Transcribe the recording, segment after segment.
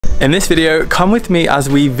In this video, come with me as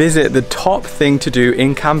we visit the top thing to do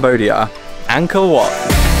in Cambodia, Angkor Wat.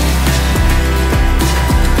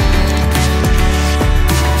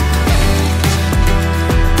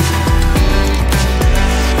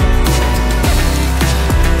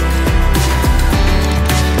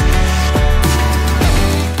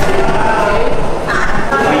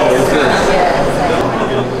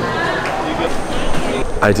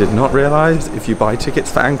 I did not realize if you buy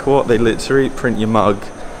tickets for Angkor Wat, they literally print your mug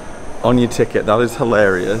on your ticket. That is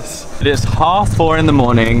hilarious. It is 4:30 in the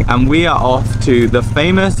morning and we are off to the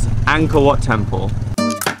famous Angkor Wat temple.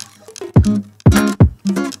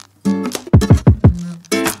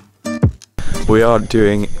 We are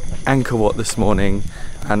doing Angkor Wat this morning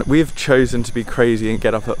and we've chosen to be crazy and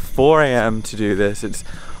get up at 4 AM to do this. It's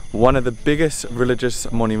one of the biggest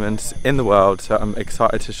religious monuments in the world, so I'm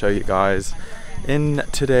excited to show you guys. In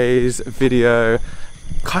today's video,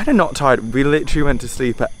 kind of not tired. We literally went to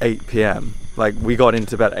sleep at 8 PM. Like, we got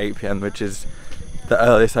into bed at 8 PM, which is the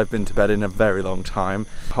earliest I've been to bed in a very long time.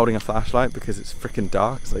 I'm holding a flashlight because it's freaking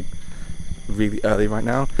dark. It's like really early right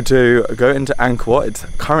now. To go into Angkor Wat, it's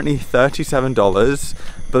currently $37.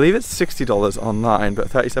 I believe it's $60 online, but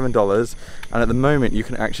 $37. And at the moment, you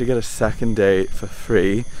can actually get a second day for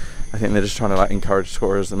free. I think they're just trying to like encourage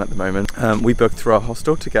tourism at the moment. We booked through our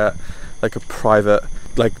hostel to get like a private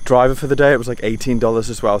like driver for the day. It was like $18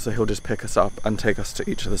 as well, so he'll just pick us up and take us to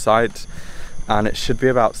each of the sites, and it should be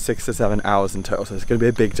about 6 to 7 hours in total, so it's gonna be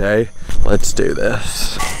a big day. Let's do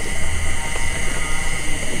this.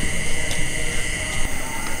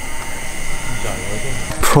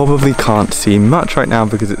 Probably can't see much right now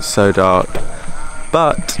because it's so dark,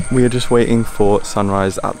 but we are just waiting for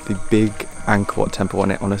sunrise at the big Angkor Wat temple,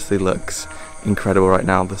 and it honestly looks incredible right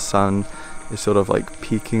now. The sun is sort of like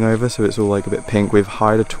peeking over, so it's all like a bit pink. We've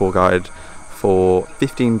hired a tour guide for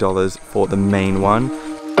 $15 for the main one.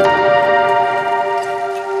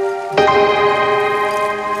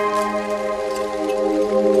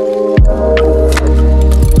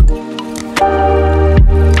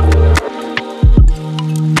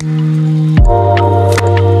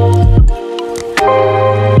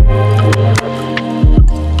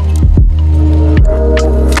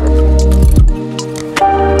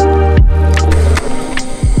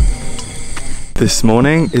 This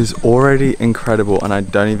morning is already incredible and I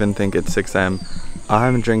don't even think it's 6 AM.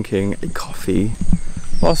 I'm drinking a coffee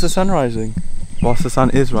whilst the sun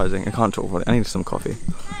is rising. I can't talk about it, I need some coffee.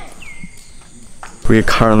 We are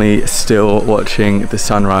currently still watching the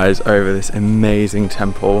sunrise over this amazing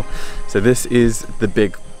temple. So this is the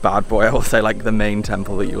big bad boy, I will say, like the main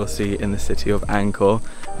temple that you will see in the city of Angkor,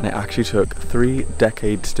 and it actually took 3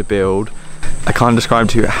 decades to build. I can't describe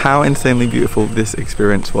to you how insanely beautiful this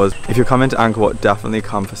experience was. If you're coming to Angkor Wat, definitely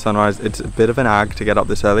come for sunrise. It's a bit of an ag to get up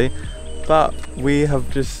this early, but we have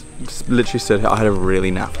just literally stood here. I had a really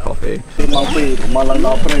naff coffee.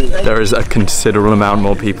 There is a considerable amount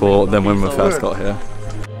more people than when we first got here.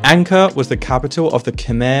 Angkor was the capital of the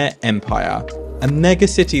Khmer Empire, a mega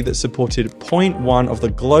city that supported 0.1 of the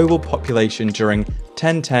global population during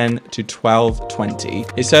 1010 to 1220.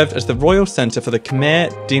 It served as the royal center for the Khmer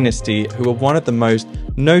dynasty, who were one of the most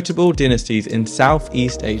notable dynasties in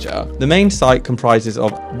Southeast Asia. The main site comprises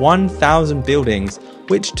of 1,000 buildings,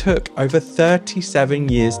 which took over 37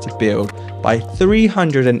 years to build by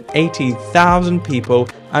 380,000 people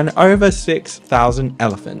and over 6,000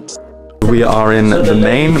 elephants. We are in the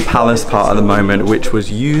main palace part at the moment, which was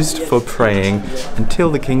used for praying until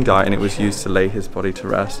the king died, and it was used to lay his body to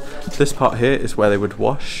rest. This part here is where they would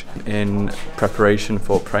wash in preparation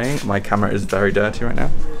for praying. My camera is very dirty right now.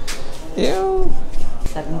 Ew.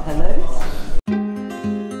 7 pillows.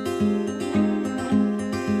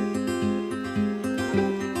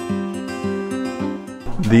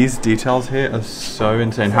 These details here are so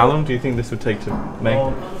insane. How long do you think this would take to make?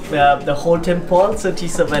 The whole temple,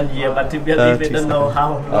 37 years, but to be honest, we don't know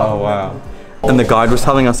how long. Oh wow. And the guide was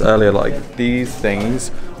telling us earlier, like, these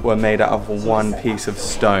things were made out of one piece of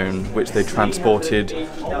stone, which they transported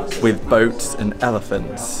with boats and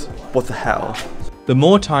elephants. What the hell? The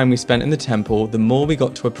more time we spent in the temple, the more we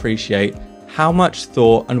got to appreciate how much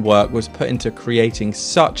thought and work was put into creating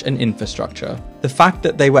such an infrastructure. The fact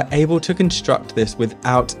that they were able to construct this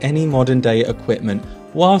without any modern day equipment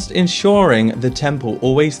whilst ensuring the temple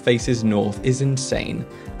always faces north is insane.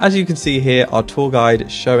 As you can see here, our tour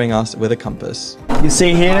guide showing us with a compass. You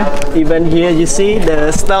see here, even here, you see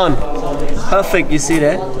the stone. Perfect, you see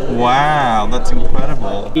that? Wow, that's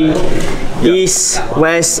incredible. East,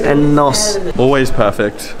 west and north. Always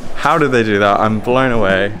perfect. How did they do that? I'm blown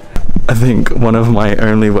away. I think one of my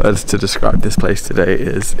only words to describe this place today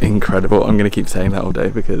is incredible. I'm going to keep saying that all day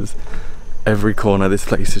because every corner. This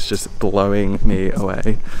place is just blowing me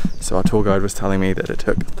away. So our tour guide was telling me that it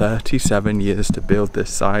took 37 years to build this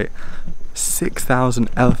site, 6,000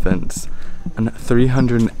 elephants, and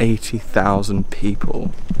 380,000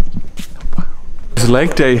 people. Wow. It's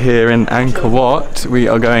leg day here in Angkor Wat. We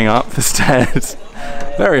are going up the stairs.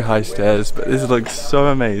 Very high stairs, but this looks so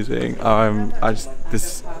amazing.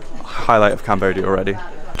 This highlight of Cambodia already.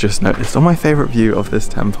 Just noticed on my favorite view of this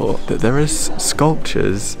temple that there is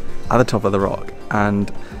sculptures at the top of the rock,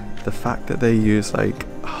 and the fact that they use like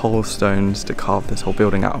whole stones to carve this whole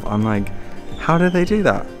building out of, I'm like, how do they do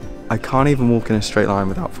that? I can't even walk in a straight line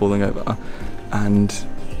without falling over, and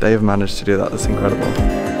they have managed to do that. That's incredible.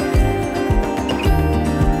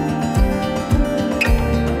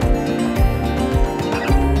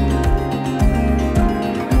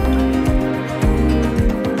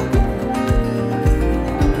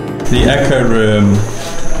 The Echo Room.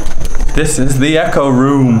 This is the Echo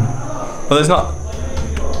Room. Well, there's not.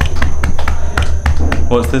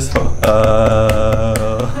 What's this for?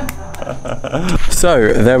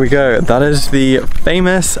 So, there we go. That is the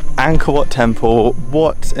famous Angkor Wat Temple.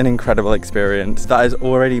 What an incredible experience. That is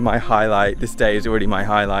already my highlight. This day is already my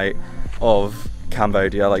highlight of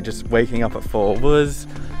Cambodia. Like, just waking up at 4 was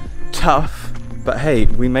tough. But hey,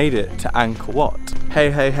 we made it to Angkor Wat. Hey,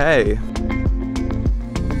 hey, hey.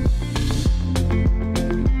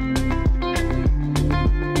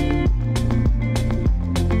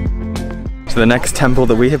 So the next temple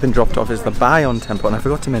that we have been dropped off is the Bayon Temple, and I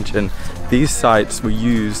forgot to mention, these sites were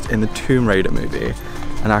used in the Tomb Raider movie,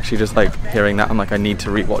 and actually just like hearing that, I'm like, I need to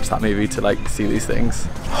rewatch that movie to like see these things.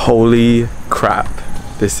 Holy crap,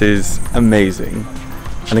 this is amazing.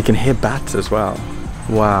 And I can hear bats as well.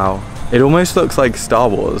 Wow. It almost looks like Star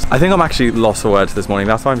Wars. I think I'm actually lost for words this morning.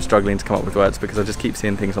 That's why I'm struggling to come up with words, because I just keep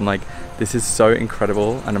seeing things. I'm like, this is so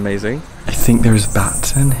incredible and amazing. I think there's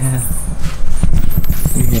bats in here.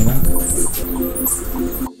 Can you hear that?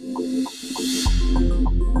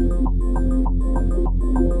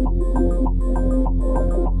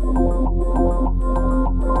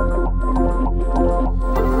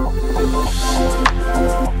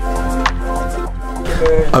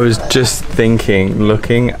 I was just thinking,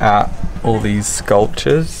 looking at all these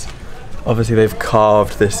sculptures, obviously they've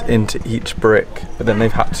carved this into each brick, but then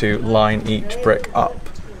they've had to line each brick up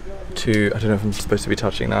to, I don't know if I'm supposed to be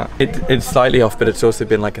touching that. It's slightly off, but it's also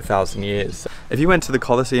been like 1,000 years. If you went to the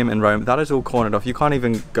Colosseum in Rome, that is all cornered off. You can't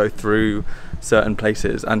even go through certain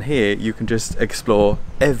places, and here you can just explore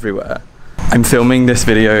everywhere. I'm filming this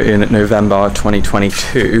video in November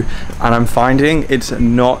 2022, and I'm finding it's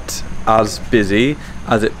not as busy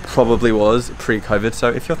as it probably was pre-COVID. So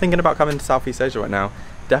if you're thinking about coming to Southeast Asia right now,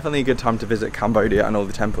 definitely a good time to visit Cambodia and all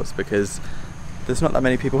the temples, because there's not that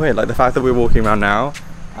many people here. Like the fact that we're walking around now,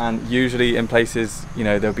 and usually in places, you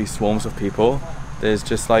know, there'll be swarms of people, there's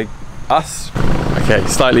just like us. Okay,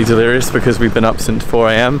 slightly delirious because we've been up since 4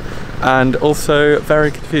 AM and also very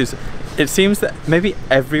confused. It seems that maybe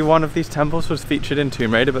every one of these temples was featured in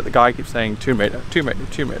Tomb Raider, but the guy keeps saying Tomb Raider, Tomb Raider,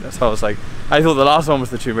 Tomb Raider. So I was like, I thought the last one was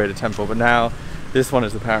the Tomb Raider temple, but now this one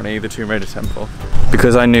is apparently the Tomb Raider temple.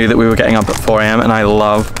 Because I knew that we were getting up at 4 AM and I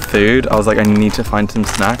love food, I was like, I need to find some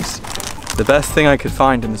snacks. The best thing I could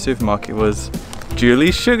find in the supermarket was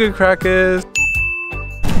Julie's sugar crackers.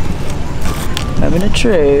 Having the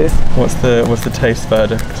truth. What's the taste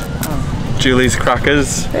verdict? Oh. Julie's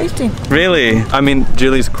crackers. Tasty. Really? I mean,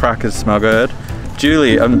 Julie's crackers smell good.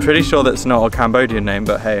 Julie, I'm pretty sure that's not a Cambodian name,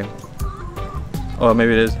 but hey. Or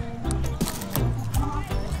maybe it is.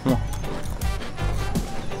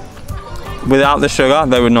 Without the sugar,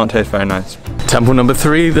 they would not taste very nice. Temple number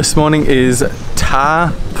 3 this morning is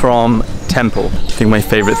Ta Prom Temple. I think my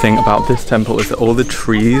favorite thing about this temple is that all the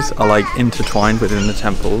trees are like intertwined within the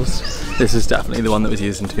temples. This is definitely the one that was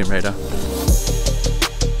used in Tomb Raider.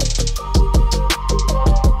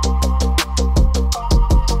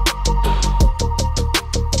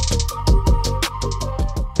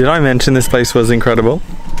 Did I mention this place was incredible?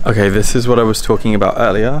 Okay, this is what I was talking about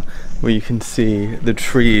earlier, where you can see the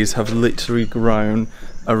trees have literally grown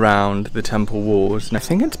around the temple walls. And I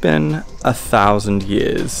think it's been 1,000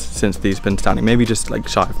 years since these been standing, maybe just like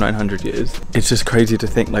shy of 900 years. It's just crazy to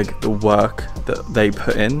think like the work that they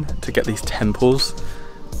put in to get these temples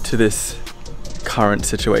to this current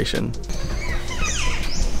situation.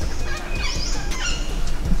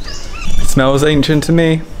 It smells ancient to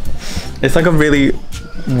me. It's like a really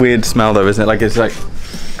weird smell though, isn't it? Like it's like,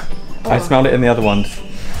 I smelled it in the other ones.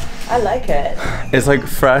 I like it. It's like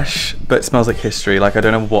fresh, but it smells like history. Like I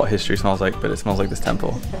don't know what history smells like, but it smells like this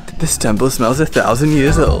temple. This temple smells 1,000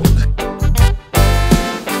 years old.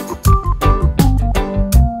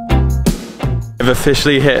 I've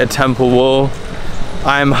officially hit a temple wall.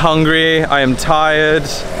 I am hungry, I am tired.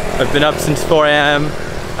 I've been up since 4 AM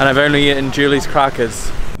and I've only eaten Julie's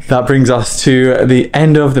crackers. That brings us to the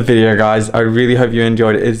end of the video, guys. I really hope you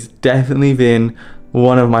enjoyed it. It's definitely been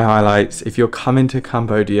one of my highlights. If you're coming to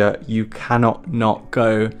Cambodia, you cannot not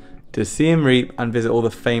go to Siem Reap and visit all the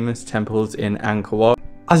famous temples in Angkor Wat.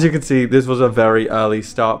 As you can see, this was a very early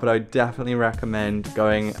start, but I definitely recommend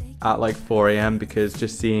going at like 4 AM because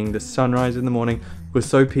just seeing the sunrise in the morning was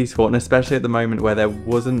so peaceful, and especially at the moment where there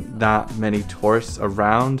wasn't that many tourists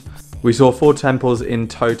around. We saw 4 temples in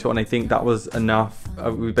total, and I think that was enough.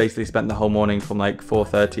 We basically spent the whole morning from like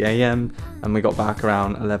 4:30 AM and we got back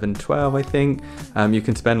around 11:12, I think. You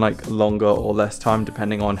can spend like longer or less time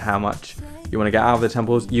depending on how much you want to get out of the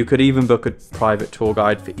temples. You could even book a private tour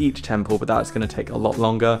guide for each temple, but that's going to take a lot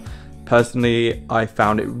longer. Personally, I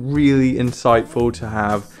found it really insightful to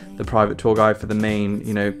have the private tour guide for the main,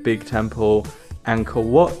 you know, big temple, Angkor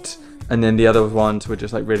Wat, and then the other ones were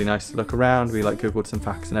just like really nice to look around. We like googled some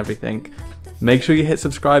facts and everything. Make sure you hit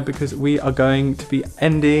subscribe because we are going to be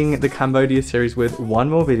ending the Cambodia series with one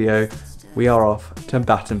more video. We are off to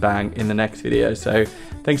Battambang in the next video. So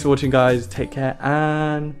thanks for watching, guys. Take care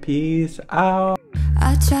and peace out.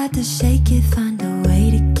 I tried to shake it, find a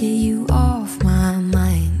way to get